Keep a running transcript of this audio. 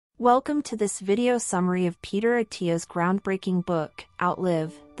Welcome to this video summary of Peter Attia's groundbreaking book,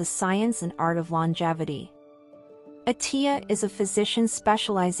 Outlive, The Science and Art of Longevity. Attia is a physician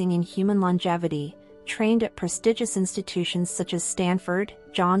specializing in human longevity, trained at prestigious institutions such as Stanford,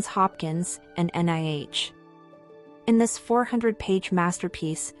 Johns Hopkins, and NIH. In this 400-page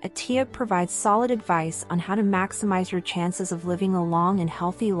masterpiece, Attia provides solid advice on how to maximize your chances of living a long and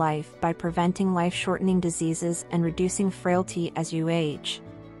healthy life by preventing life-shortening diseases and reducing frailty as you age.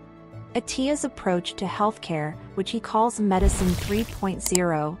 Attia's approach to healthcare, which he calls Medicine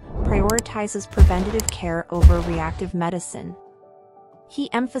 3.0, prioritizes preventative care over reactive medicine.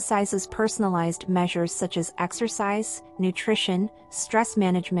 He emphasizes personalized measures such as exercise, nutrition, stress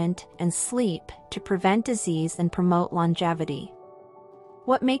management, and sleep to prevent disease and promote longevity.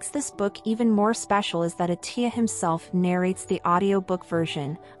 What makes this book even more special is that Attia himself narrates the audiobook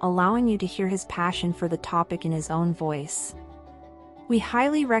version, allowing you to hear his passion for the topic in his own voice. We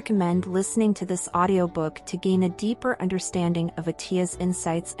highly recommend listening to this audiobook to gain a deeper understanding of Attia's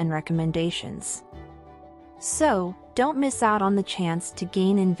insights and recommendations. So, don't miss out on the chance to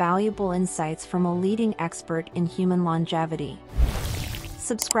gain invaluable insights from a leading expert in human longevity.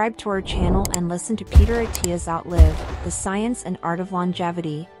 Subscribe to our channel and listen to Peter Attia's Outlive, The Science and Art of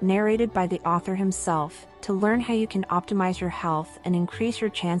Longevity, narrated by the author himself, to learn how you can optimize your health and increase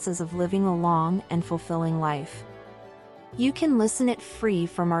your chances of living a long and fulfilling life. You can listen it free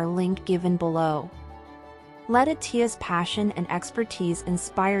from our link given below. Let Attia's passion and expertise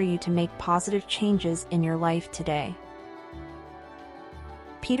inspire you to make positive changes in your life today.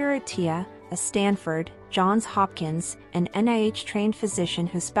 Peter Attia, a Stanford, Johns Hopkins, and NIH-trained physician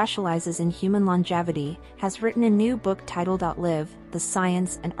who specializes in human longevity, has written a new book titled Outlive, The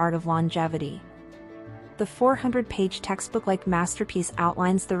Science and Art of Longevity. The 400-page textbook-like masterpiece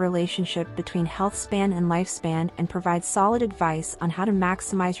outlines the relationship between health span and lifespan and provides solid advice on how to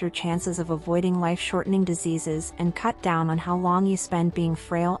maximize your chances of avoiding life-shortening diseases and cut down on how long you spend being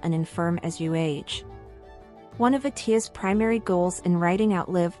frail and infirm as you age. One of Attia's primary goals in writing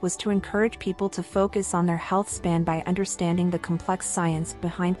Outlive was to encourage people to focus on their health span by understanding the complex science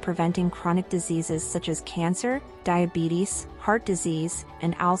behind preventing chronic diseases such as cancer, diabetes, heart disease,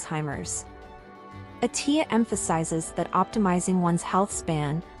 and Alzheimer's. Attia emphasizes that optimizing one's health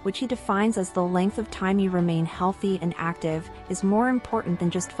span, which he defines as the length of time you remain healthy and active, is more important than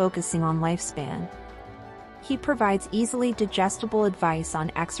just focusing on lifespan. He provides easily digestible advice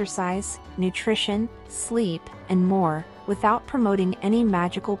on exercise, nutrition, sleep, and more, without promoting any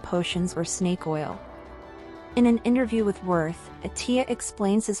magical potions or snake oil. In an interview with Worth, Attia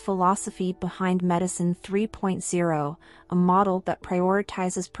explains his philosophy behind Medicine 3.0, a model that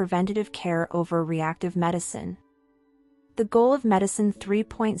prioritizes preventative care over reactive medicine. The goal of Medicine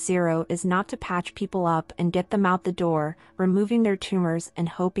 3.0 is not to patch people up and get them out the door, removing their tumors and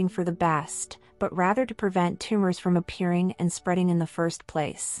hoping for the best, but rather to prevent tumors from appearing and spreading in the first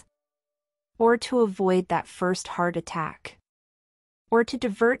place. Or to avoid that first heart attack. Or to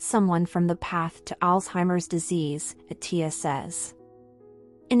divert someone from the path to Alzheimer's disease, Attia says.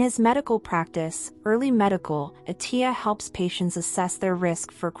 In his medical practice, Early Medical, Attia helps patients assess their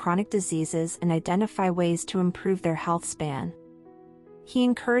risk for chronic diseases and identify ways to improve their health span. He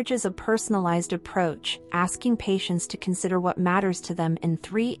encourages a personalized approach, asking patients to consider what matters to them in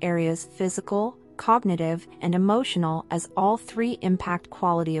three areas: physical, cognitive, and emotional, as all three impact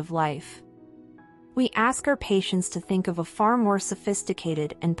quality of life. We ask our patients to think of a far more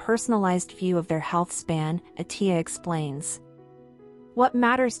sophisticated and personalized view of their health span, Attia explains. What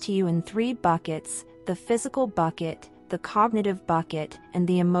matters to you in three buckets: the physical bucket, the cognitive bucket, and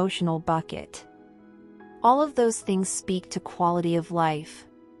the emotional bucket. All of those things speak to quality of life.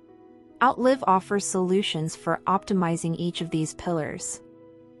 Outlive offers solutions for optimizing each of these pillars.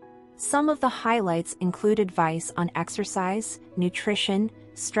 Some of the highlights include advice on exercise, nutrition,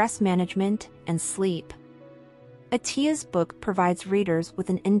 stress management, and sleep. Attia's book provides readers with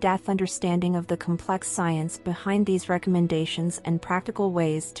an in-depth understanding of the complex science behind these recommendations and practical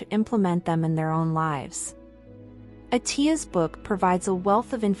ways to implement them in their own lives. Attia's book provides a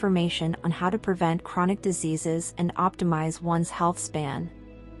wealth of information on how to prevent chronic diseases and optimize one's health span.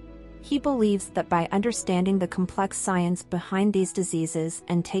 He believes that by understanding the complex science behind these diseases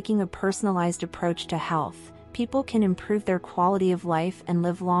and taking a personalized approach to health, people can improve their quality of life and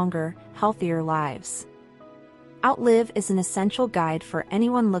live longer, healthier lives. Outlive is an essential guide for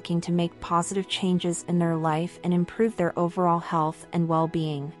anyone looking to make positive changes in their life and improve their overall health and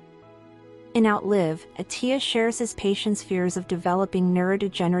well-being. In Outlive, Attia shares his patients' fears of developing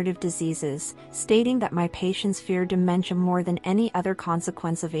neurodegenerative diseases, stating that my patients fear dementia more than any other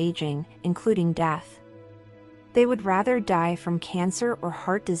consequence of aging, including death. They would rather die from cancer or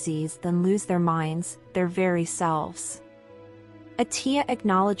heart disease than lose their minds, their very selves. Attia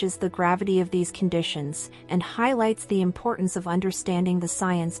acknowledges the gravity of these conditions and highlights the importance of understanding the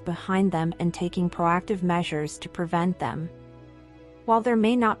science behind them and taking proactive measures to prevent them. While there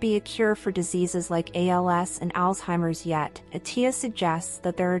may not be a cure for diseases like ALS and Alzheimer's yet, Attia suggests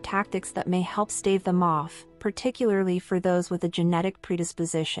that there are tactics that may help stave them off, particularly for those with a genetic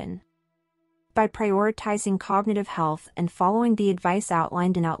predisposition. By prioritizing cognitive health and following the advice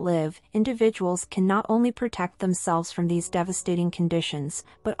outlined in Outlive, individuals can not only protect themselves from these devastating conditions,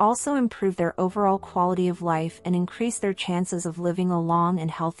 but also improve their overall quality of life and increase their chances of living a long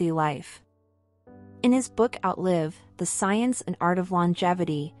and healthy life. In his book Outlive, The Science and Art of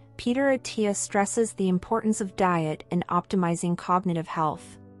Longevity, Peter Attia stresses the importance of diet in optimizing cognitive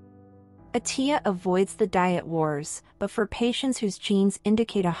health. Attia avoids the diet wars, but for patients whose genes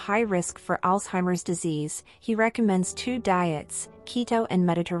indicate a high risk for Alzheimer's disease, he recommends two diets, keto and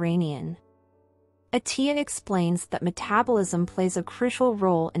Mediterranean. Attia explains that metabolism plays a crucial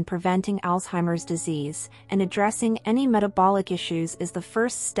role in preventing Alzheimer's disease, and addressing any metabolic issues is the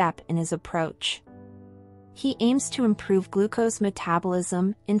first step in his approach. He aims to improve glucose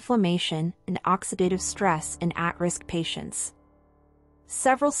metabolism, inflammation, and oxidative stress in at-risk patients.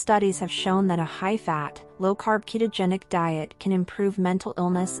 Several studies have shown that a high-fat, low-carb ketogenic diet can improve mental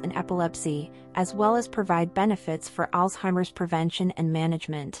illness and epilepsy, as well as provide benefits for Alzheimer's prevention and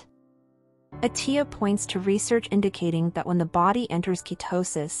management. Attia points to research indicating that when the body enters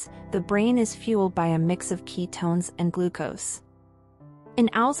ketosis, the brain is fueled by a mix of ketones and glucose. In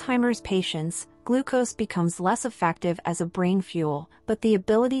Alzheimer's patients, glucose becomes less effective as a brain fuel, but the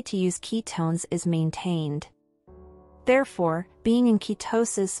ability to use ketones is maintained. Therefore, being in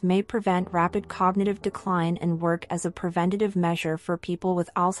ketosis may prevent rapid cognitive decline and work as a preventative measure for people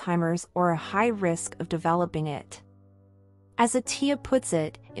with Alzheimer's or a high risk of developing it. As Attia puts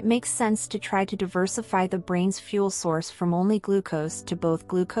it, it makes sense to try to diversify the brain's fuel source from only glucose to both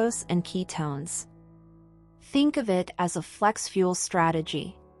glucose and ketones. Think of it as a flex fuel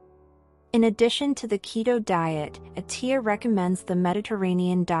strategy. In addition to the keto diet, Attia recommends the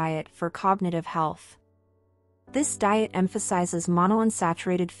Mediterranean diet for cognitive health. This diet emphasizes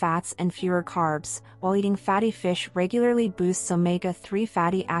monounsaturated fats and fewer carbs, while eating fatty fish regularly boosts omega-3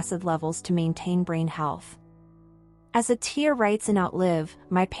 fatty acid levels to maintain brain health. As Attia writes in Outlive,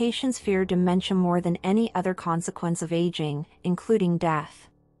 my patients fear dementia more than any other consequence of aging, including death.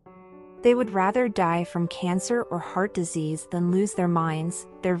 They would rather die from cancer or heart disease than lose their minds,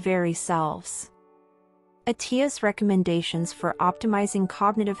 their very selves. Attia's recommendations for optimizing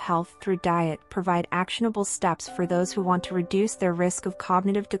cognitive health through diet provide actionable steps for those who want to reduce their risk of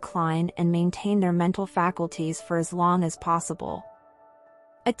cognitive decline and maintain their mental faculties for as long as possible.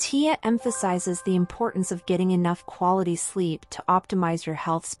 Attia emphasizes the importance of getting enough quality sleep to optimize your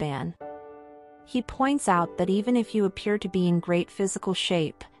health span. He points out that even if you appear to be in great physical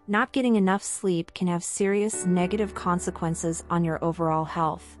shape, not getting enough sleep can have serious negative consequences on your overall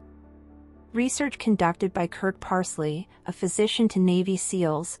health. Research conducted by Kirk Parsley, a physician to Navy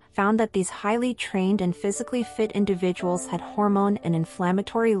SEALs, found that these highly trained and physically fit individuals had hormone and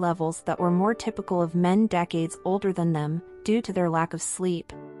inflammatory levels that were more typical of men decades older than them, due to their lack of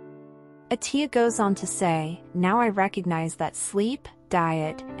sleep. Attia goes on to say, "Now I recognize that sleep,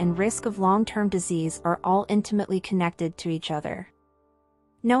 diet, and risk of long-term disease are all intimately connected to each other.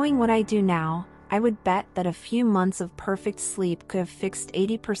 Knowing what I do now, I would bet that a few months of perfect sleep could have fixed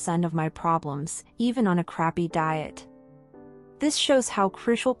 80% of my problems, even on a crappy diet." This shows how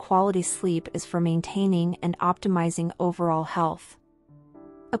crucial quality sleep is for maintaining and optimizing overall health.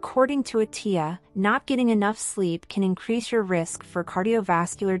 According to Attia, not getting enough sleep can increase your risk for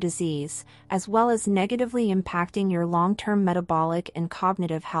cardiovascular disease, as well as negatively impacting your long-term metabolic and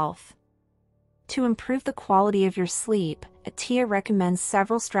cognitive health. To improve the quality of your sleep, Attia recommends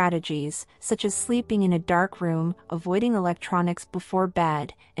several strategies, such as sleeping in a dark room, avoiding electronics before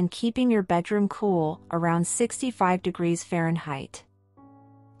bed, and keeping your bedroom cool, around 65 degrees Fahrenheit.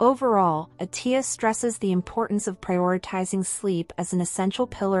 Overall, Attia stresses the importance of prioritizing sleep as an essential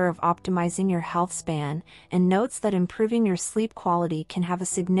pillar of optimizing your health span, and notes that improving your sleep quality can have a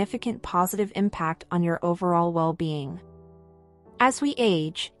significant positive impact on your overall well-being. As we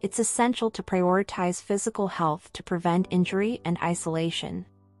age, it's essential to prioritize physical health to prevent injury and isolation.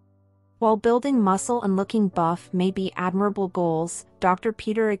 While building muscle and looking buff may be admirable goals, Dr.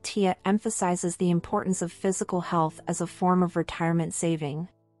 Peter Attia emphasizes the importance of physical health as a form of retirement saving.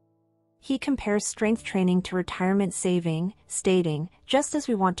 He compares strength training to retirement saving, stating, "Just as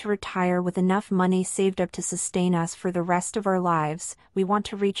we want to retire with enough money saved up to sustain us for the rest of our lives, we want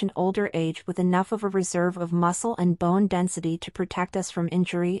to reach an older age with enough of a reserve of muscle and bone density to protect us from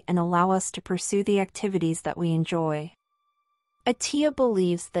injury and allow us to pursue the activities that we enjoy." Attia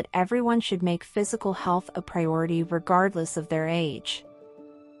believes that everyone should make physical health a priority regardless of their age.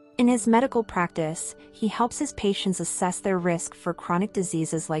 In his medical practice, he helps his patients assess their risk for chronic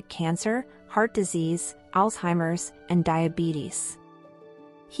diseases like cancer, heart disease, Alzheimer's, and diabetes.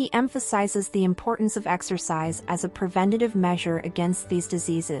 He emphasizes the importance of exercise as a preventative measure against these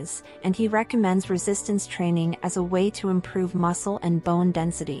diseases, and he recommends resistance training as a way to improve muscle and bone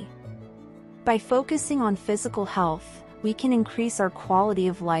density. By focusing on physical health, we can increase our quality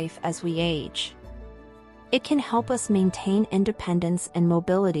of life as we age. It can help us maintain independence and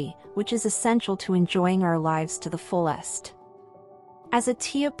mobility, which is essential to enjoying our lives to the fullest. As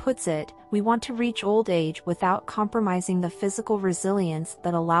Attia puts it, we want to reach old age without compromising the physical resilience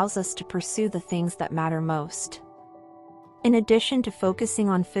that allows us to pursue the things that matter most. In addition to focusing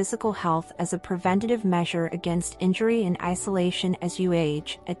on physical health as a preventative measure against injury and isolation as you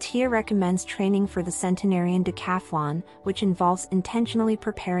age, Attia recommends training for the centenarian decathlon, which involves intentionally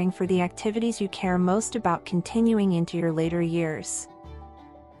preparing for the activities you care most about continuing into your later years.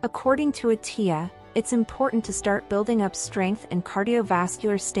 According to Attia, it's important to start building up strength and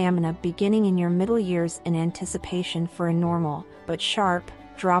cardiovascular stamina beginning in your middle years in anticipation for a normal, but sharp,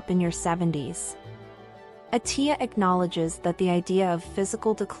 drop in your 70s. Attia acknowledges that the idea of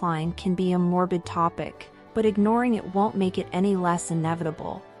physical decline can be a morbid topic, but ignoring it won't make it any less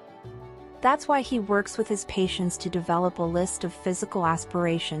inevitable. That's why he works with his patients to develop a list of physical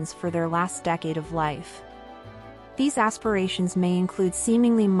aspirations for their last decade of life. These aspirations may include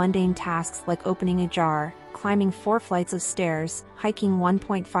seemingly mundane tasks like opening a jar, climbing 4 flights of stairs, hiking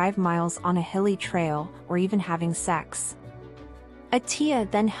 1.5 miles on a hilly trail, or even having sex. Attia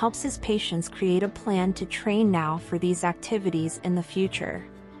then helps his patients create a plan to train now for these activities in the future.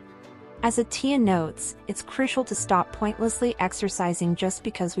 As Attia notes, it's crucial to stop pointlessly exercising just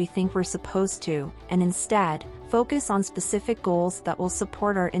because we think we're supposed to, and instead, focus on specific goals that will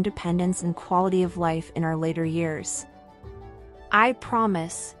support our independence and quality of life in our later years. "I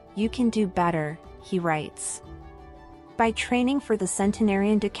promise, you can do better," he writes. By training for the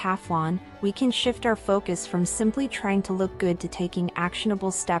centenarian decathlon, we can shift our focus from simply trying to look good to taking actionable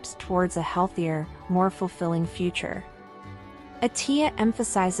steps towards a healthier, more fulfilling future. Attia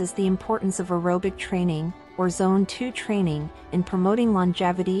emphasizes the importance of aerobic training, or Zone 2 training, in promoting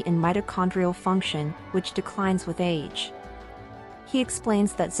longevity and mitochondrial function, which declines with age. He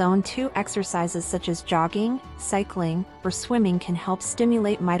explains that Zone 2 exercises such as jogging, cycling, or swimming can help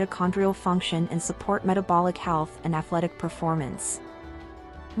stimulate mitochondrial function and support metabolic health and athletic performance.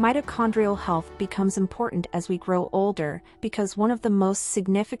 Mitochondrial health becomes important as we grow older because one of the most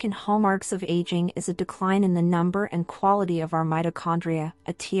significant hallmarks of aging is a decline in the number and quality of our mitochondria,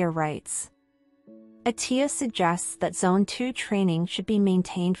 Attia writes. Attia suggests that Zone 2 training should be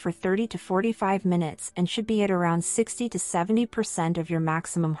maintained for 30 to 45 minutes and should be at around 60 to 70% of your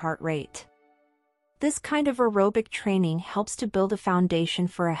maximum heart rate. This kind of aerobic training helps to build a foundation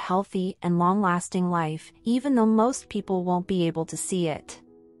for a healthy and long-lasting life, even though most people won't be able to see it.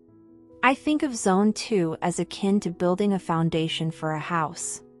 I think of Zone 2 as akin to building a foundation for a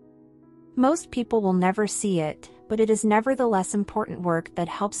house. Most people will never see it, but it is nevertheless important work that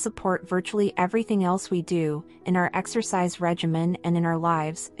helps support virtually everything else we do, in our exercise regimen and in our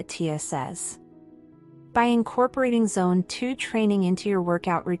lives, Attia says. By incorporating Zone 2 training into your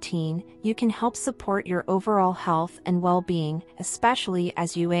workout routine, you can help support your overall health and well-being, especially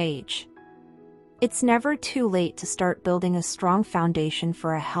as you age. It's never too late to start building a strong foundation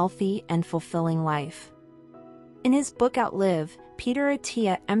for a healthy and fulfilling life. In his book Outlive, Peter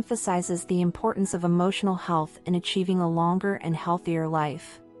Attia emphasizes the importance of emotional health in achieving a longer and healthier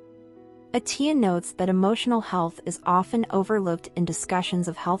life. Attia notes that emotional health is often overlooked in discussions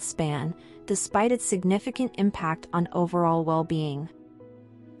of health span, despite its significant impact on overall well-being.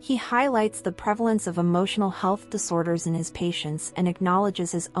 He highlights the prevalence of emotional health disorders in his patients and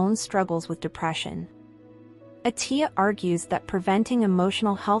acknowledges his own struggles with depression. Attia argues that preventing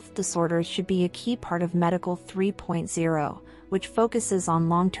emotional health disorders should be a key part of Medical 3.0, which focuses on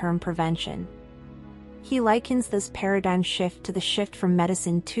long-term prevention. He likens this paradigm shift to the shift from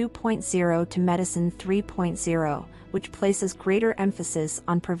Medicine 2.0 to Medicine 3.0, which places greater emphasis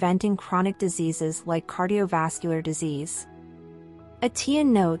on preventing chronic diseases like cardiovascular disease. Attia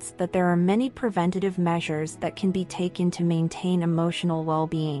notes that there are many preventative measures that can be taken to maintain emotional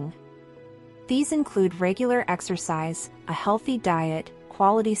well-being. These include regular exercise, a healthy diet,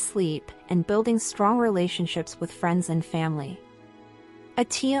 quality sleep, and building strong relationships with friends and family.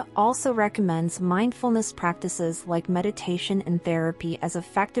 Attia also recommends mindfulness practices like meditation and therapy as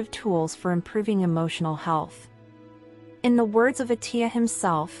effective tools for improving emotional health. In the words of Attia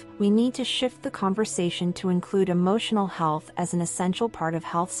himself, we need to shift the conversation to include emotional health as an essential part of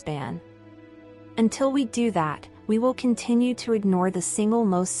health span. Until we do that, we will continue to ignore the single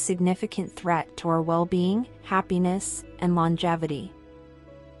most significant threat to our well-being, happiness, and longevity.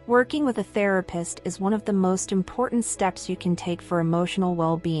 Working with a therapist is one of the most important steps you can take for emotional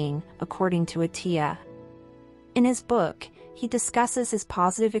well-being, according to Attia. In his book, he discusses his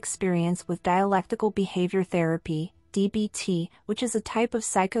positive experience with dialectical behavior therapy, DBT, which is a type of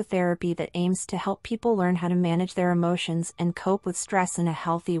psychotherapy that aims to help people learn how to manage their emotions and cope with stress in a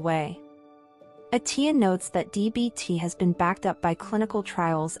healthy way. Attia notes that DBT has been backed up by clinical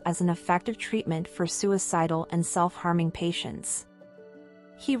trials as an effective treatment for suicidal and self-harming patients.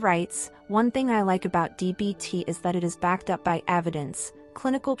 He writes, "One thing I like about DBT is that it is backed up by evidence.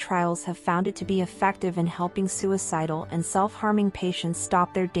 Clinical trials have found it to be effective in helping suicidal and self-harming patients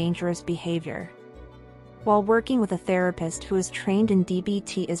stop their dangerous behavior." While working with a therapist who is trained in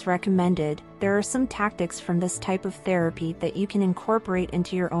DBT is recommended, there are some tactics from this type of therapy that you can incorporate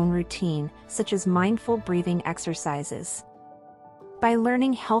into your own routine, such as mindful breathing exercises. By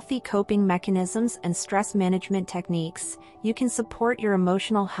learning healthy coping mechanisms and stress management techniques, you can support your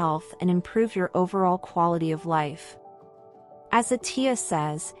emotional health and improve your overall quality of life. As Attia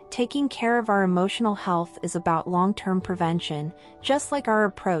says, taking care of our emotional health is about long-term prevention, just like our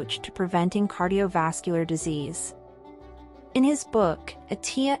approach to preventing cardiovascular disease. In his book,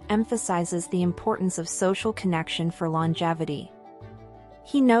 Attia emphasizes the importance of social connection for longevity.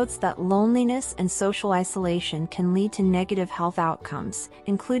 He notes that loneliness and social isolation can lead to negative health outcomes,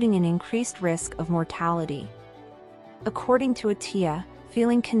 including an increased risk of mortality. According to Attia,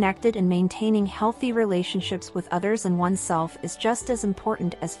 feeling connected and maintaining healthy relationships with others and oneself is just as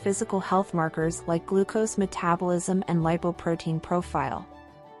important as physical health markers like glucose metabolism and lipoprotein profile.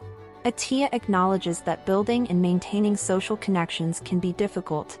 Attia acknowledges that building and maintaining social connections can be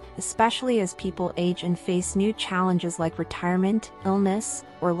difficult, especially as people age and face new challenges like retirement, illness,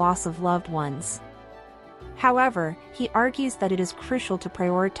 or loss of loved ones. However, he argues that it is crucial to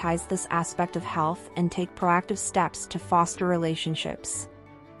prioritize this aspect of health and take proactive steps to foster relationships.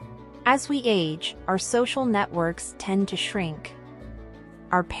 As we age, our social networks tend to shrink.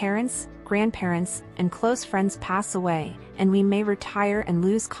 Our parents, grandparents, and close friends pass away, and we may retire and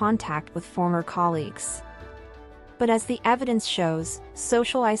lose contact with former colleagues. But as the evidence shows,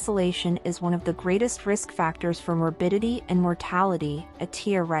 social isolation is one of the greatest risk factors for morbidity and mortality,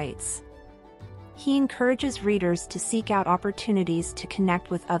 Attia writes. He encourages readers to seek out opportunities to connect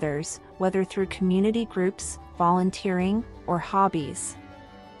with others, whether through community groups, volunteering, or hobbies.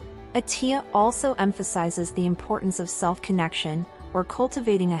 Attia also emphasizes the importance of self-connection, or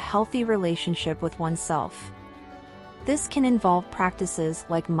cultivating a healthy relationship with oneself. This can involve practices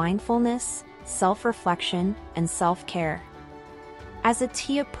like mindfulness, self-reflection, and self-care. As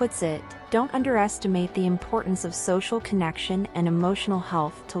Attia puts it, don't underestimate the importance of social connection and emotional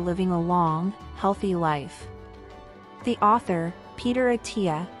health to living a long, healthy life. The author, Peter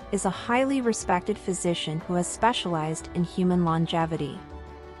Attia, is a highly respected physician who has specialized in human longevity.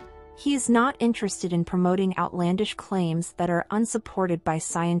 He is not interested in promoting outlandish claims that are unsupported by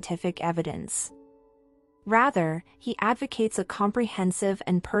scientific evidence. Rather, he advocates a comprehensive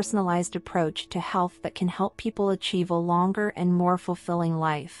and personalized approach to health that can help people achieve a longer and more fulfilling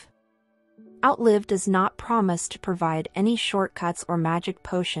life. Outlive does not promise to provide any shortcuts or magic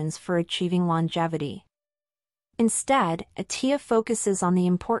potions for achieving longevity. Instead, Attia focuses on the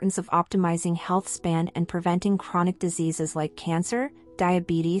importance of optimizing health span and preventing chronic diseases like cancer,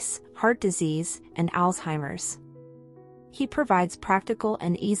 diabetes, heart disease, and Alzheimer's. He provides practical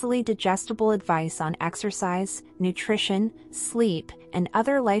and easily digestible advice on exercise, nutrition, sleep, and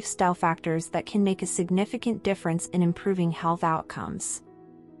other lifestyle factors that can make a significant difference in improving health outcomes.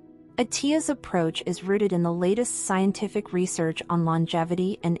 Attia's approach is rooted in the latest scientific research on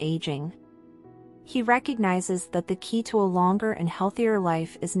longevity and aging. He recognizes that the key to a longer and healthier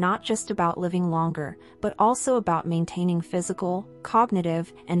life is not just about living longer, but also about maintaining physical,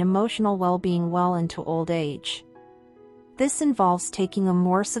 cognitive, and emotional well-being well into old age. This involves taking a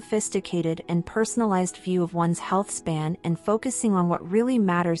more sophisticated and personalized view of one's health span and focusing on what really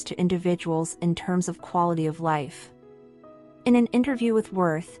matters to individuals in terms of quality of life. In an interview with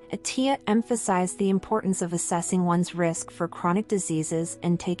Worth, Attia emphasized the importance of assessing one's risk for chronic diseases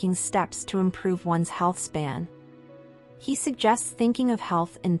and taking steps to improve one's health span. He suggests thinking of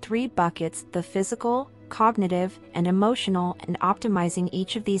health in three buckets: the physical, cognitive, and emotional, and optimizing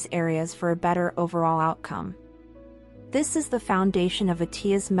each of these areas for a better overall outcome. This is the foundation of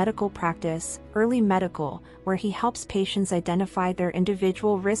Attia's medical practice, Early Medical, where he helps patients identify their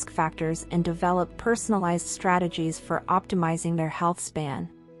individual risk factors and develop personalized strategies for optimizing their health span.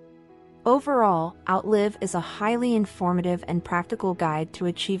 Overall, Outlive is a highly informative and practical guide to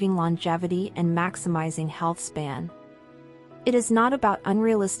achieving longevity and maximizing health span. It is not about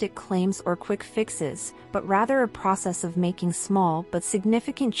unrealistic claims or quick fixes, but rather a process of making small but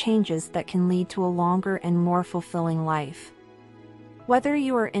significant changes that can lead to a longer and more fulfilling life. Whether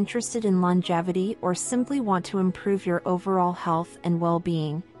you are interested in longevity or simply want to improve your overall health and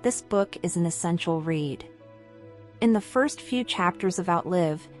well-being, this book is an essential read. In the first few chapters of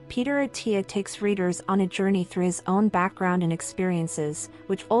Outlive, Peter Attia takes readers on a journey through his own background and experiences,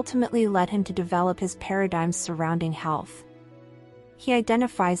 which ultimately led him to develop his paradigms surrounding health. He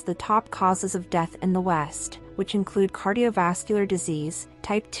identifies the top causes of death in the West, which include cardiovascular disease,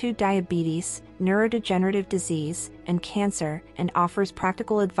 type 2 diabetes, neurodegenerative disease, and cancer, and offers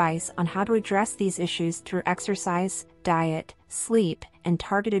practical advice on how to address these issues through exercise, diet, sleep, and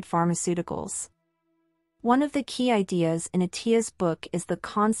targeted pharmaceuticals. One of the key ideas in Attia's book is the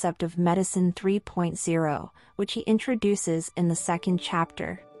concept of Medicine 3.0, which he introduces in the second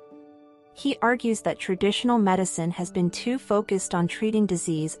chapter. He argues that traditional medicine has been too focused on treating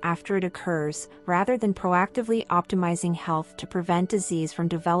disease after it occurs, rather than proactively optimizing health to prevent disease from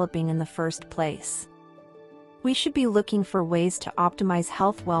developing in the first place. We should be looking for ways to optimize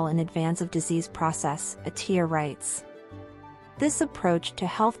health well in advance of disease process, Attia writes. This approach to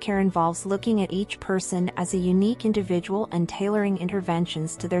healthcare involves looking at each person as a unique individual and tailoring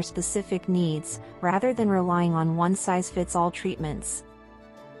interventions to their specific needs, rather than relying on one-size-fits-all treatments.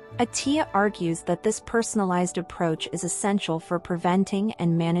 Attia argues that this personalized approach is essential for preventing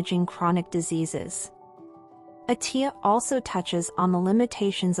and managing chronic diseases. Attia also touches on the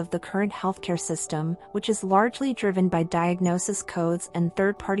limitations of the current healthcare system, which is largely driven by diagnosis codes and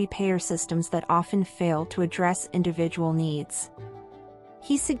third-party payer systems that often fail to address individual needs.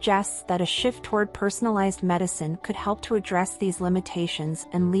 He suggests that a shift toward personalized medicine could help to address these limitations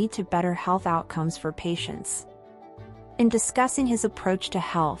and lead to better health outcomes for patients. In discussing his approach to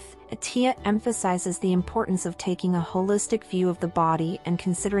health, Attia emphasizes the importance of taking a holistic view of the body and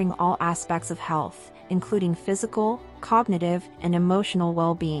considering all aspects of health, including physical, cognitive, and emotional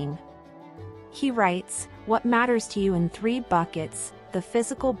well-being. He writes, "What matters to you in 3 buckets: the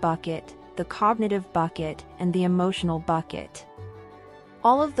physical bucket, the cognitive bucket, and the emotional bucket.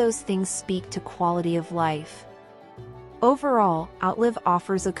 All of those things speak to quality of life." Overall, Outlive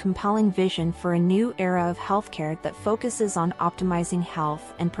offers a compelling vision for a new era of healthcare that focuses on optimizing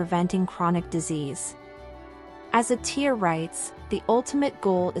health and preventing chronic disease. As Attia writes, the ultimate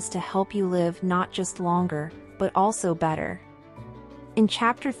goal is to help you live not just longer, but also better. In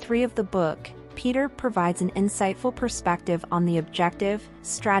Chapter 3 of the book, Peter provides an insightful perspective on the objective,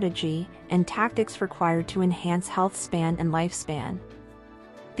 strategy, and tactics required to enhance health span and lifespan.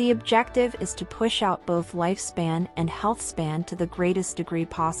 The objective is to push out both lifespan and health span to the greatest degree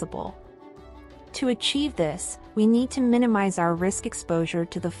possible. To achieve this, we need to minimize our risk exposure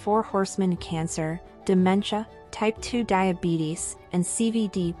to the 4 horsemen: cancer, dementia, type 2 diabetes, and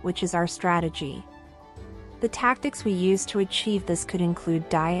CVD, which is our strategy. The tactics we use to achieve this could include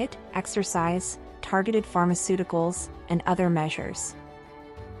diet, exercise, targeted pharmaceuticals, and other measures.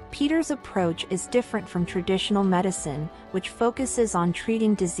 Peter's approach is different from traditional medicine, which focuses on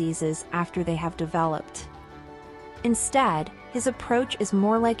treating diseases after they have developed. Instead, his approach is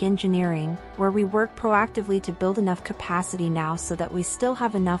more like engineering, where we work proactively to build enough capacity now so that we still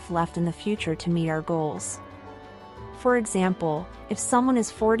have enough left in the future to meet our goals. For example, if someone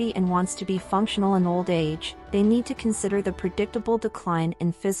is 40 and wants to be functional in old age, they need to consider the predictable decline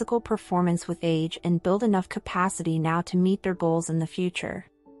in physical performance with age and build enough capacity now to meet their goals in the future.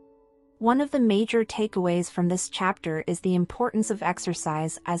 One of the major takeaways from this chapter is the importance of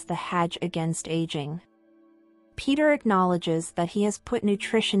exercise as the hedge against aging. Peter acknowledges that he has put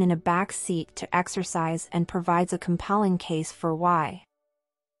nutrition in a back seat to exercise and provides a compelling case for why.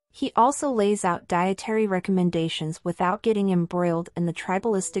 He also lays out dietary recommendations without getting embroiled in the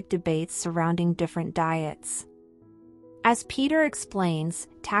tribalistic debates surrounding different diets. As Peter explains,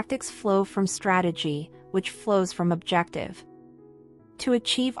 tactics flow from strategy, which flows from objective. To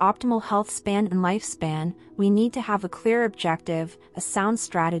achieve optimal health span and lifespan, we need to have a clear objective, a sound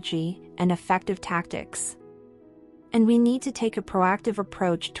strategy, and effective tactics. And we need to take a proactive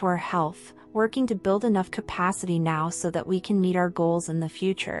approach to our health, working to build enough capacity now so that we can meet our goals in the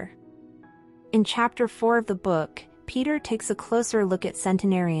future. In Chapter 4 of the book, Peter takes a closer look at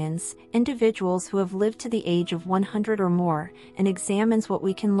centenarians, individuals who have lived to the age of 100 or more, and examines what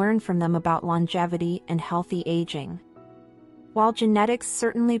we can learn from them about longevity and healthy aging. While genetics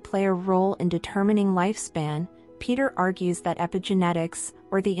certainly play a role in determining lifespan, Peter argues that epigenetics,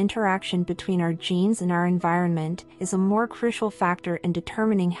 or the interaction between our genes and our environment, is a more crucial factor in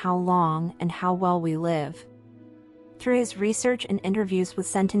determining how long and how well we live. Through his research and interviews with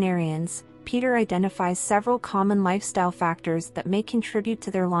centenarians, Peter identifies several common lifestyle factors that may contribute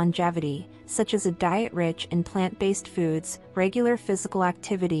to their longevity, such as a diet rich in plant-based foods, regular physical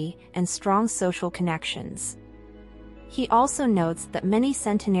activity, and strong social connections. He also notes that many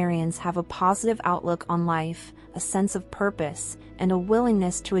centenarians have a positive outlook on life, a sense of purpose, and a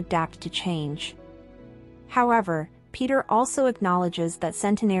willingness to adapt to change. However, Peter also acknowledges that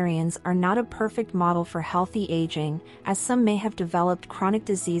centenarians are not a perfect model for healthy aging, as some may have developed chronic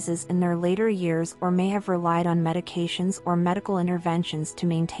diseases in their later years or may have relied on medications or medical interventions to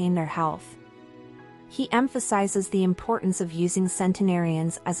maintain their health. He emphasizes the importance of using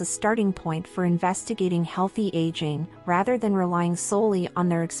centenarians as a starting point for investigating healthy aging, rather than relying solely on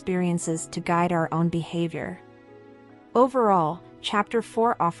their experiences to guide our own behavior. Overall, Chapter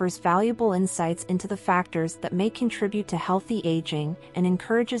 4 offers valuable insights into the factors that may contribute to healthy aging and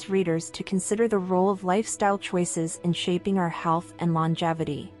encourages readers to consider the role of lifestyle choices in shaping our health and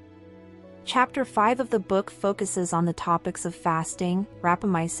longevity. Chapter 5 of the book focuses on the topics of fasting,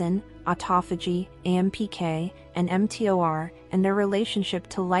 rapamycin, autophagy, AMPK, and mTOR, and their relationship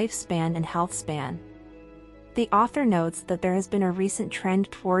to lifespan and health span. The author notes that there has been a recent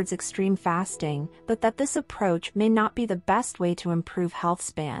trend towards extreme fasting, but that this approach may not be the best way to improve health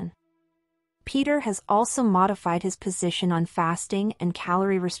span. Peter has also modified his position on fasting and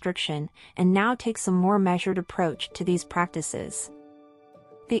calorie restriction, and now takes a more measured approach to these practices.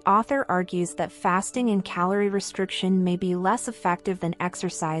 The author argues that fasting and calorie restriction may be less effective than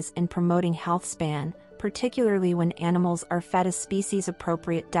exercise in promoting health span, particularly when animals are fed a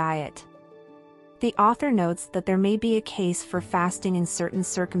species-appropriate diet. The author notes that there may be a case for fasting in certain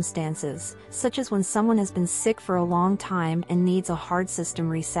circumstances, such as when someone has been sick for a long time and needs a hard system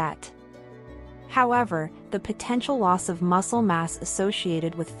reset. However, the potential loss of muscle mass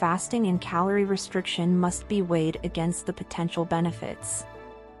associated with fasting and calorie restriction must be weighed against the potential benefits.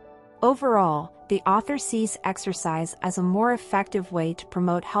 Overall, the author sees exercise as a more effective way to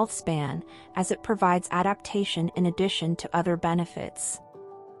promote health span, as it provides adaptation in addition to other benefits.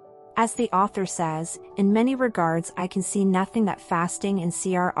 As the author says, in many regards I can see nothing that fasting and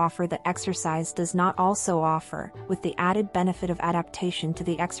CR offer that exercise does not also offer, with the added benefit of adaptation to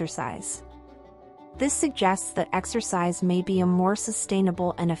the exercise. This suggests that exercise may be a more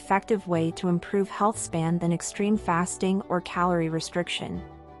sustainable and effective way to improve health span than extreme fasting or calorie restriction.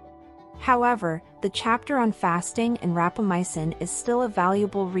 However, the chapter on fasting and rapamycin is still a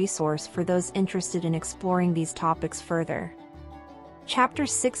valuable resource for those interested in exploring these topics further. Chapter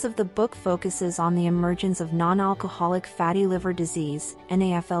 6 of the book focuses on the emergence of non-alcoholic fatty liver disease,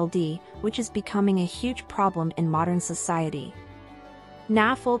 NAFLD, which is becoming a huge problem in modern society.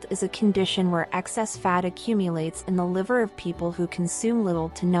 NAFLD is a condition where excess fat accumulates in the liver of people who consume little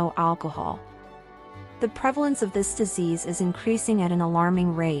to no alcohol. The prevalence of this disease is increasing at an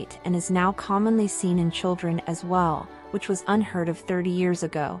alarming rate and is now commonly seen in children as well, which was unheard of 30 years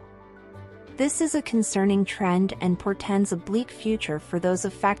ago. This is a concerning trend and portends a bleak future for those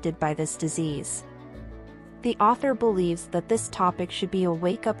affected by this disease. The author believes that this topic should be a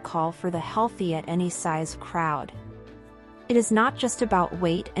wake-up call for the healthy at any size crowd. It is not just about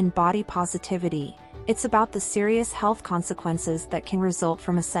weight and body positivity, it's about the serious health consequences that can result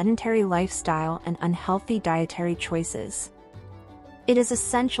from a sedentary lifestyle and unhealthy dietary choices. It is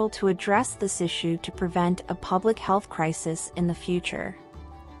essential to address this issue to prevent a public health crisis in the future.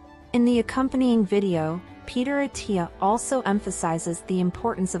 In the accompanying video, Peter Attia also emphasizes the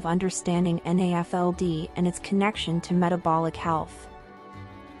importance of understanding NAFLD and its connection to metabolic health.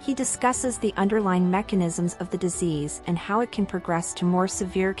 He discusses the underlying mechanisms of the disease and how it can progress to more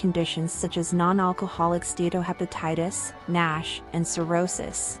severe conditions such as non-alcoholic steatohepatitis, NASH, and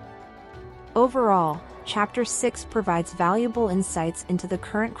cirrhosis. Overall, Chapter 6 provides valuable insights into the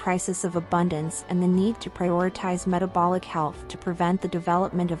current crisis of abundance and the need to prioritize metabolic health to prevent the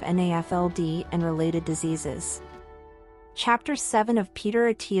development of NAFLD and related diseases. Chapter 7 of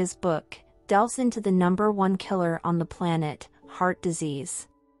Peter Attia's book delves into the number one killer on the planet, heart disease.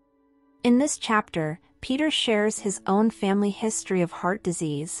 In this chapter, Peter shares his own family history of heart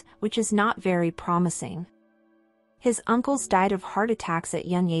disease, which is not very promising. His uncles died of heart attacks at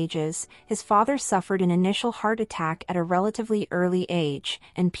young ages, his father suffered an initial heart attack at a relatively early age,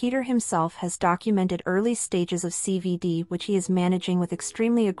 and Peter himself has documented early stages of CVD which he is managing with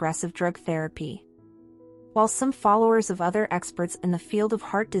extremely aggressive drug therapy. While some followers of other experts in the field of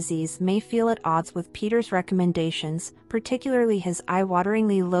heart disease may feel at odds with Peter's recommendations, particularly his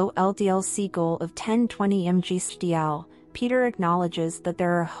eye-wateringly low LDL-C goal of 10-20 mg/dl, Peter acknowledges that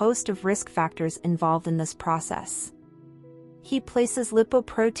there are a host of risk factors involved in this process. He places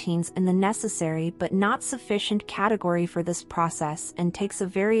lipoproteins in the necessary but not sufficient category for this process and takes a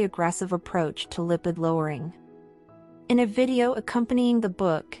very aggressive approach to lipid lowering. In a video accompanying the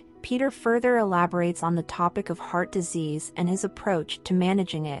book, Peter further elaborates on the topic of heart disease and his approach to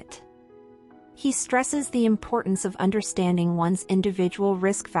managing it. He stresses the importance of understanding one's individual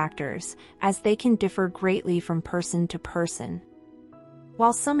risk factors, as they can differ greatly from person to person.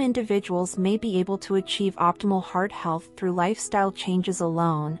 While some individuals may be able to achieve optimal heart health through lifestyle changes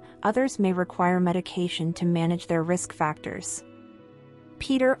alone, others may require medication to manage their risk factors.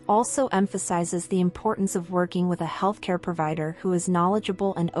 Peter also emphasizes the importance of working with a healthcare provider who is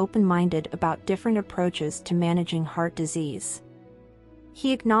knowledgeable and open-minded about different approaches to managing heart disease.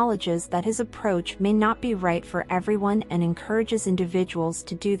 He acknowledges that his approach may not be right for everyone and encourages individuals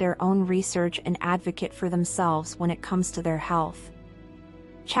to do their own research and advocate for themselves when it comes to their health.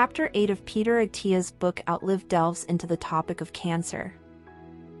 Chapter 8 of Peter Attia's book Outlive delves into the topic of cancer.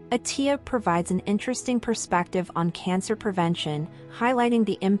 Attia provides an interesting perspective on cancer prevention, highlighting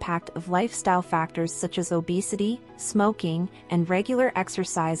the impact of lifestyle factors such as obesity, smoking, and regular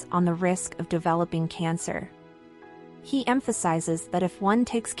exercise on the risk of developing cancer. He emphasizes that if one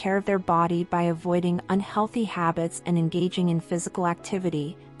takes care of their body by avoiding unhealthy habits and engaging in physical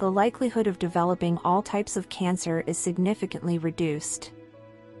activity, the likelihood of developing all types of cancer is significantly reduced.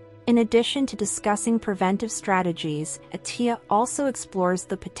 In addition to discussing preventive strategies, Attia also explores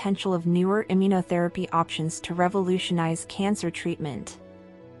the potential of newer immunotherapy options to revolutionize cancer treatment.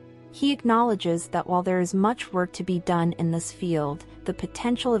 He acknowledges that while there is much work to be done in this field, the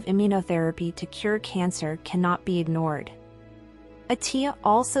potential of immunotherapy to cure cancer cannot be ignored. Attia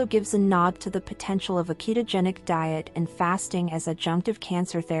also gives a nod to the potential of a ketogenic diet and fasting as adjunctive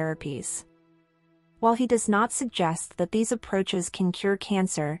cancer therapies. While he does not suggest that these approaches can cure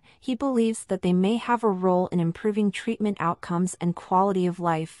cancer, he believes that they may have a role in improving treatment outcomes and quality of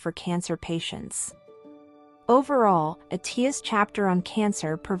life for cancer patients. Overall, Attia's chapter on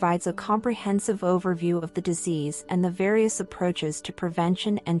cancer provides a comprehensive overview of the disease and the various approaches to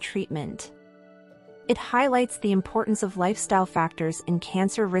prevention and treatment. It highlights the importance of lifestyle factors in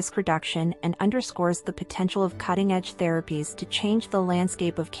cancer risk reduction and underscores the potential of cutting-edge therapies to change the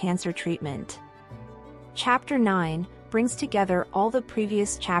landscape of cancer treatment. Chapter 9 brings together all the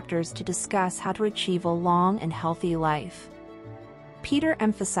previous chapters to discuss how to achieve a long and healthy life. Peter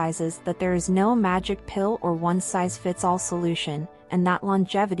emphasizes that there is no magic pill or one-size-fits-all solution, and that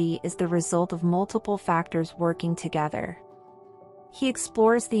longevity is the result of multiple factors working together. He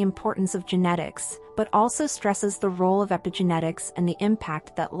explores the importance of genetics, but also stresses the role of epigenetics and the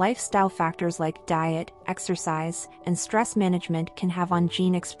impact that lifestyle factors like diet, exercise, and stress management can have on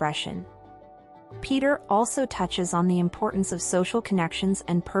gene expression. Peter also touches on the importance of social connections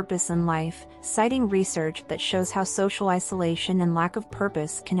and purpose in life, citing research that shows how social isolation and lack of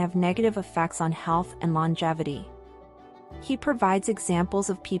purpose can have negative effects on health and longevity. He provides examples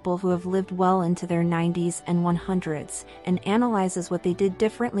of people who have lived well into their 90s and 100s, and analyzes what they did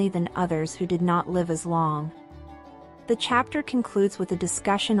differently than others who did not live as long. The chapter concludes with a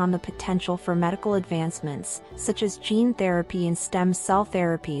discussion on the potential for medical advancements, such as gene therapy and stem cell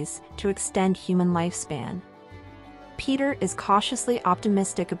therapies, to extend human lifespan. Peter is cautiously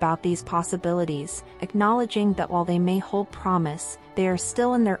optimistic about these possibilities, acknowledging that while they may hold promise, they are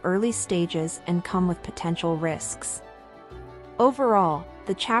still in their early stages and come with potential risks. Overall,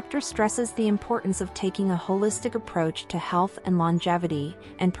 the chapter stresses the importance of taking a holistic approach to health and longevity,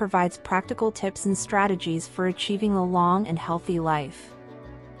 and provides practical tips and strategies for achieving a long and healthy life.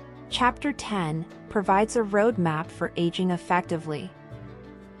 Chapter 10 provides a roadmap for aging effectively.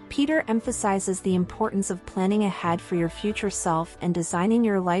 Peter emphasizes the importance of planning ahead for your future self and designing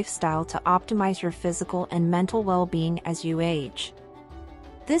your lifestyle to optimize your physical and mental well-being as you age.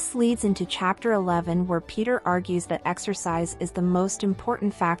 This leads into Chapter 11, where Peter argues that exercise is the most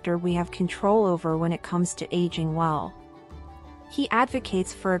important factor we have control over when it comes to aging well. He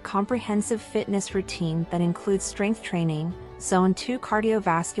advocates for a comprehensive fitness routine that includes strength training, Zone 2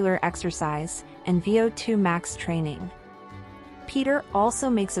 cardiovascular exercise, and VO2 max training. Peter also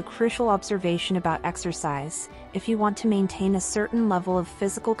makes a crucial observation about exercise. If you want to maintain a certain level of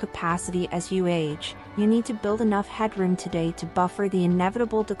physical capacity as you age, you need to build enough headroom today to buffer the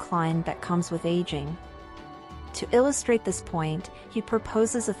inevitable decline that comes with aging. To illustrate this point, he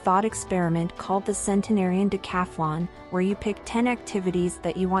proposes a thought experiment called the Centenarian Decathlon, where you pick 10 activities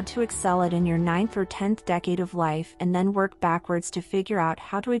that you want to excel at in your 9th or 10th decade of life and then work backwards to figure out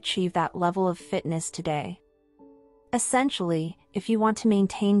how to achieve that level of fitness today. Essentially, if you want to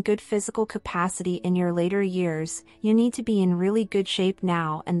maintain good physical capacity in your later years, you need to be in really good shape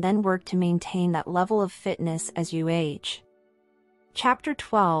now and then work to maintain that level of fitness as you age. Chapter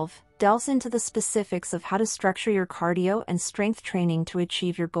 12 delves into the specifics of how to structure your cardio and strength training to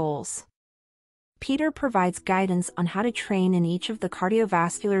achieve your goals. Peter provides guidance on how to train in each of the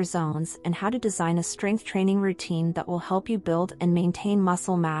cardiovascular zones and how to design a strength training routine that will help you build and maintain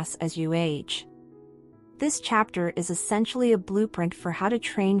muscle mass as you age. This chapter is essentially a blueprint for how to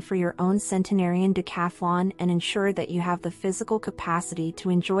train for your own centenarian decathlon and ensure that you have the physical capacity to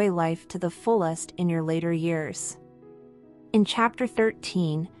enjoy life to the fullest in your later years. In Chapter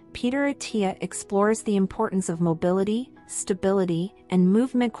 13, Peter Attia explores the importance of mobility, stability, and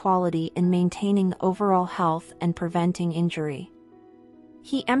movement quality in maintaining overall health and preventing injury.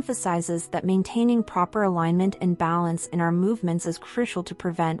 He emphasizes that maintaining proper alignment and balance in our movements is crucial to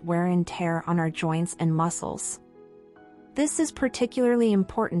prevent wear and tear on our joints and muscles. This is particularly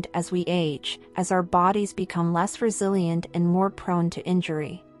important as we age, as our bodies become less resilient and more prone to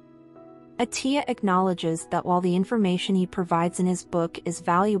injury. Attia acknowledges that while the information he provides in his book is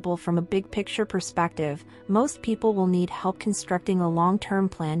valuable from a big-picture perspective, most people will need help constructing a long-term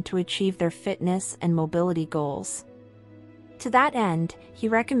plan to achieve their fitness and mobility goals. To that end, he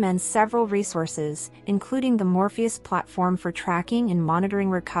recommends several resources, including the Morpheus platform for tracking and monitoring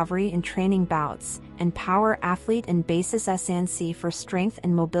recovery and training bouts, and Power Athlete and Basis SNC for strength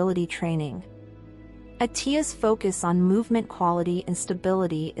and mobility training. Attia's focus on movement quality and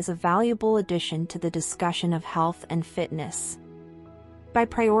stability is a valuable addition to the discussion of health and fitness. By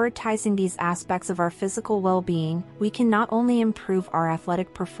prioritizing these aspects of our physical well-being, we can not only improve our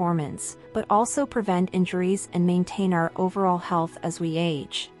athletic performance, but also prevent injuries and maintain our overall health as we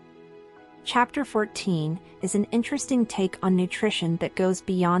age. Chapter 14 is an interesting take on nutrition that goes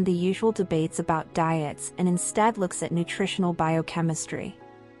beyond the usual debates about diets and instead looks at nutritional biochemistry.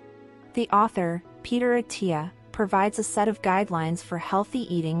 The author, Peter Attia, provides a set of guidelines for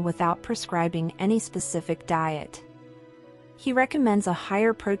healthy eating without prescribing any specific diet. He recommends a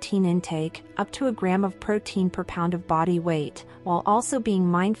higher protein intake, up to a gram of protein per pound of body weight, while also being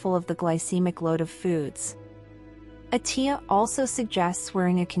mindful of the glycemic load of foods. Attia also suggests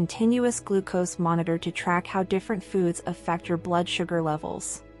wearing a continuous glucose monitor to track how different foods affect your blood sugar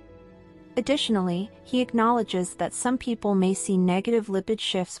levels. Additionally, he acknowledges that some people may see negative lipid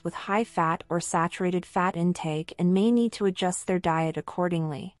shifts with high fat or saturated fat intake and may need to adjust their diet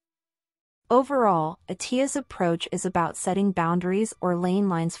accordingly. Overall, Attia's approach is about setting boundaries or lane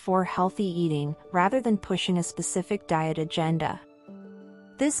lines for healthy eating, rather than pushing a specific diet agenda.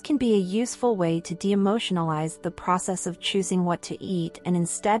 This can be a useful way to de-emotionalize the process of choosing what to eat and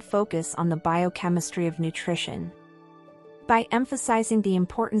instead focus on the biochemistry of nutrition. By emphasizing the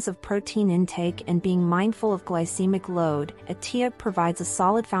importance of protein intake and being mindful of glycemic load, Attia provides a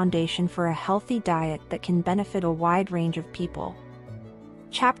solid foundation for a healthy diet that can benefit a wide range of people.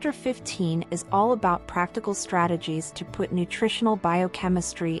 Chapter 15 is all about practical strategies to put nutritional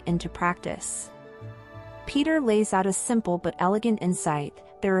biochemistry into practice. Peter lays out a simple but elegant insight.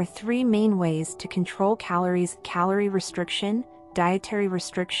 There are 3 main ways to control calories: calorie restriction, dietary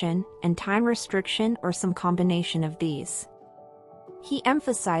restriction, and time restriction, or some combination of these. He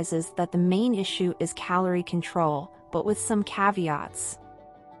emphasizes that the main issue is calorie control, but with some caveats.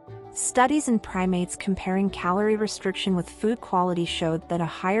 Studies in primates comparing calorie restriction with food quality showed that a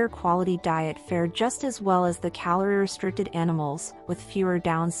higher quality diet fared just as well as the calorie-restricted animals, with fewer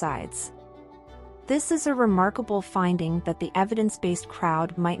downsides. This is a remarkable finding that the evidence-based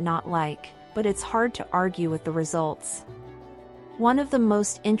crowd might not like, but it's hard to argue with the results. One of the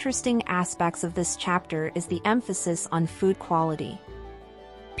most interesting aspects of this chapter is the emphasis on food quality.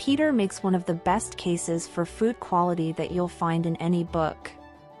 Peter makes one of the best cases for food quality that you'll find in any book.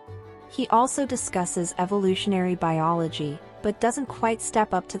 He also discusses evolutionary biology, but doesn't quite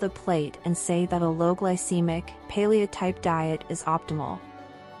step up to the plate and say that a low-glycemic, paleo-type diet is optimal.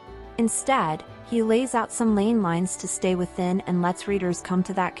 Instead, he lays out some lane lines to stay within and lets readers come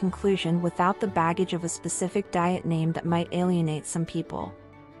to that conclusion without the baggage of a specific diet name that might alienate some people.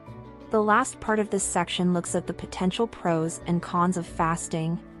 The last part of this section looks at the potential pros and cons of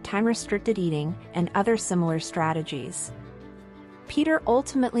fasting, time-restricted eating, and other similar strategies. Peter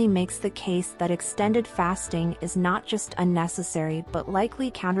ultimately makes the case that extended fasting is not just unnecessary but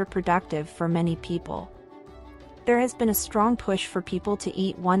likely counterproductive for many people. There has been a strong push for people to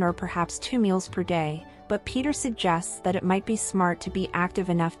eat 1 or perhaps 2 meals per day, but Peter suggests that it might be smart to be active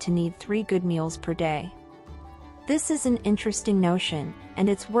enough to need 3 good meals per day. This is an interesting notion, and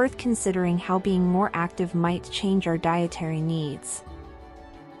it's worth considering how being more active might change our dietary needs.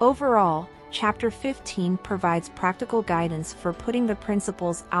 Overall, Chapter 15 provides practical guidance for putting the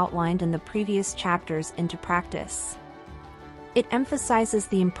principles outlined in the previous chapters into practice. It emphasizes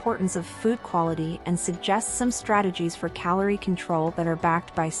the importance of food quality and suggests some strategies for calorie control that are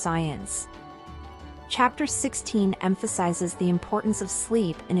backed by science. Chapter 16 emphasizes the importance of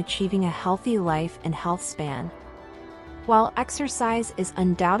sleep in achieving a healthy life and health span. While exercise is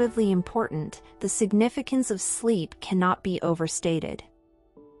undoubtedly important, the significance of sleep cannot be overstated.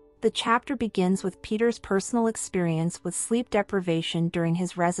 The chapter begins with Peter's personal experience with sleep deprivation during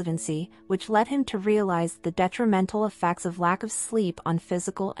his residency, which led him to realize the detrimental effects of lack of sleep on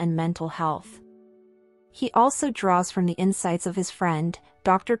physical and mental health. He also draws from the insights of his friend,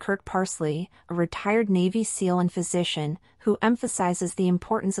 Dr. Kirk Parsley, a retired Navy SEAL and physician, who emphasizes the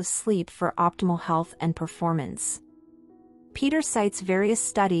importance of sleep for optimal health and performance. Peter cites various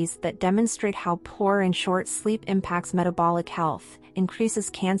studies that demonstrate how poor and short sleep impacts metabolic health, increases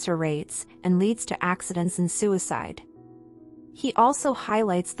cancer rates, and leads to accidents and suicide. He also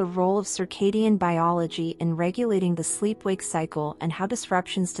highlights the role of circadian biology in regulating the sleep-wake cycle and how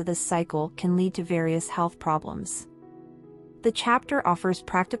disruptions to this cycle can lead to various health problems. The chapter offers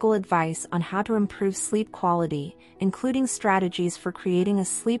practical advice on how to improve sleep quality, including strategies for creating a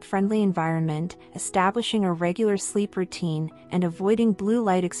sleep-friendly environment, establishing a regular sleep routine, and avoiding blue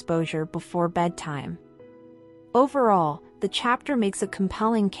light exposure before bedtime. Overall, the chapter makes a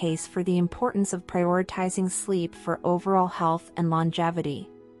compelling case for the importance of prioritizing sleep for overall health and longevity.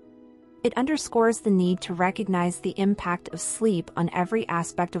 It underscores the need to recognize the impact of sleep on every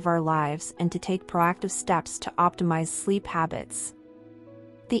aspect of our lives and to take proactive steps to optimize sleep habits.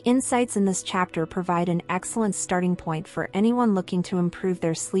 The insights in this chapter provide an excellent starting point for anyone looking to improve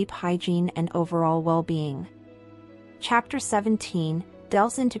their sleep hygiene and overall well-being. Chapter 17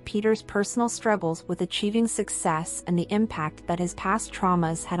 delves into Peter's personal struggles with achieving success and the impact that his past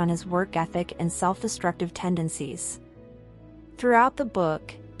traumas had on his work ethic and self-destructive tendencies. Throughout the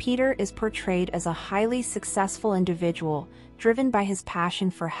book, Peter is portrayed as a highly successful individual, driven by his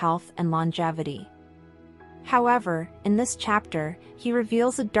passion for health and longevity. However, in this chapter, he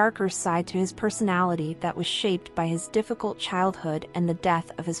reveals a darker side to his personality that was shaped by his difficult childhood and the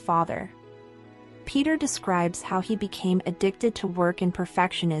death of his father. Peter describes how he became addicted to work and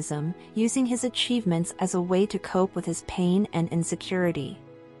perfectionism, using his achievements as a way to cope with his pain and insecurity.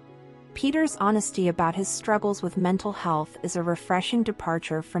 Peter's honesty about his struggles with mental health is a refreshing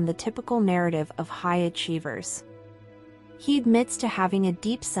departure from the typical narrative of high achievers. He admits to having a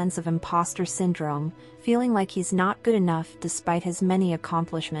deep sense of imposter syndrome, feeling like he's not good enough despite his many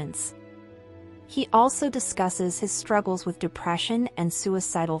accomplishments. He also discusses his struggles with depression and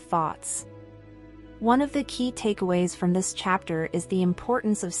suicidal thoughts. One of the key takeaways from this chapter is the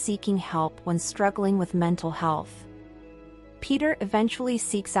importance of seeking help when struggling with mental health. Peter eventually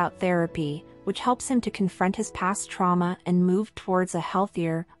seeks out therapy, which helps him to confront his past trauma and move towards a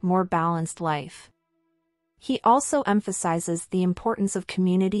healthier, more balanced life. He also emphasizes the importance of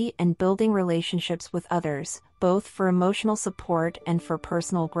community and building relationships with others, both for emotional support and for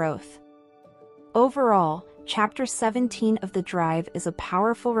personal growth. Overall, Chapter 17 of The Drive is a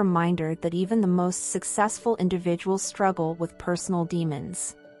powerful reminder that even the most successful individuals struggle with personal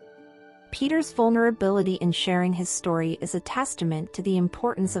demons. Peter's vulnerability in sharing his story is a testament to the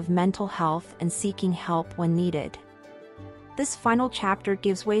importance of mental health and seeking help when needed. This final chapter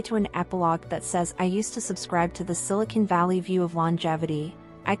gives way to an epilogue that says, "I used to subscribe to the Silicon Valley view of longevity.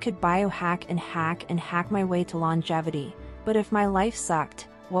 I could biohack and hack my way to longevity. But if my life sucked,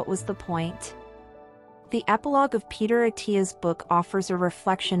 what was the point?" The epilogue of Peter Attia's book offers a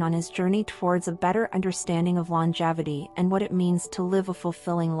reflection on his journey towards a better understanding of longevity and what it means to live a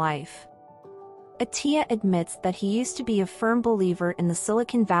fulfilling life. Attia admits that he used to be a firm believer in the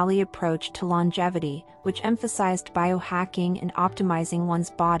Silicon Valley approach to longevity, which emphasized biohacking and optimizing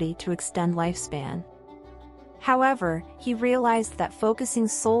one's body to extend lifespan. However, he realized that focusing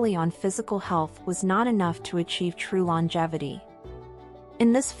solely on physical health was not enough to achieve true longevity.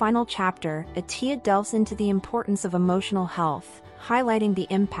 In this final chapter, Attia delves into the importance of emotional health, highlighting the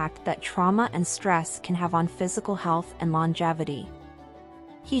impact that trauma and stress can have on physical health and longevity.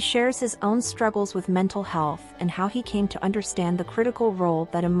 He shares his own struggles with mental health and how he came to understand the critical role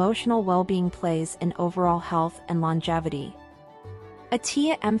that emotional well-being plays in overall health and longevity.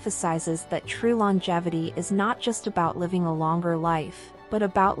 Attia emphasizes that true longevity is not just about living a longer life, but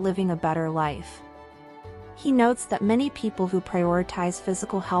about living a better life. He notes that many people who prioritize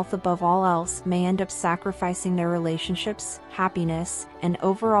physical health above all else may end up sacrificing their relationships, happiness, and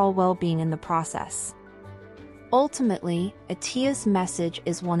overall well-being in the process. Ultimately, Attia's message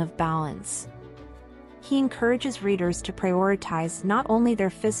is one of balance. He encourages readers to prioritize not only their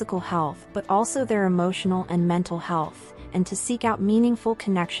physical health but also their emotional and mental health, and to seek out meaningful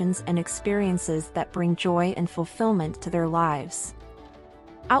connections and experiences that bring joy and fulfillment to their lives.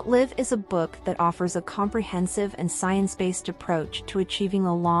 Outlive is a book that offers a comprehensive and science-based approach to achieving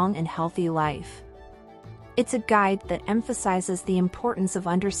a long and healthy life. It's a guide that emphasizes the importance of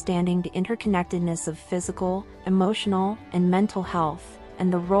understanding the interconnectedness of physical, emotional, and mental health,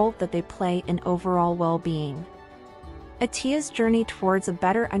 and the role that they play in overall well-being. Attia's journey towards a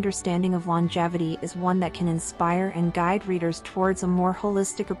better understanding of longevity is one that can inspire and guide readers towards a more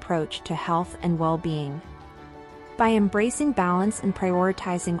holistic approach to health and well-being. By embracing balance and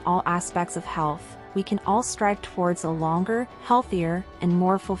prioritizing all aspects of health, we can all strive towards a longer, healthier, and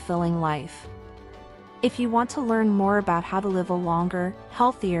more fulfilling life. If you want to learn more about how to live a longer,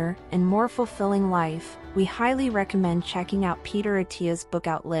 healthier, and more fulfilling life, we highly recommend checking out Peter Attia's book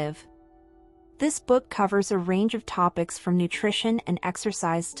Outlive. This book covers a range of topics from nutrition and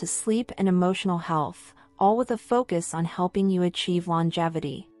exercise to sleep and emotional health, all with a focus on helping you achieve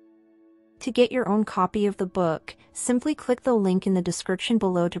longevity. To get your own copy of the book, simply click the link in the description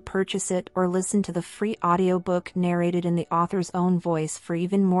below to purchase it or listen to the free audiobook narrated in the author's own voice for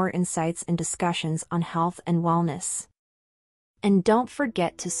even more insights and discussions on health and wellness. And don't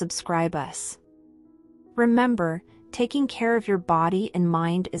forget to subscribe us. Remember, taking care of your body and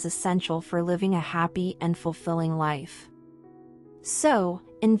mind is essential for living a happy and fulfilling life. So,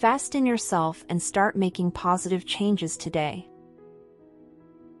 invest in yourself and start making positive changes today.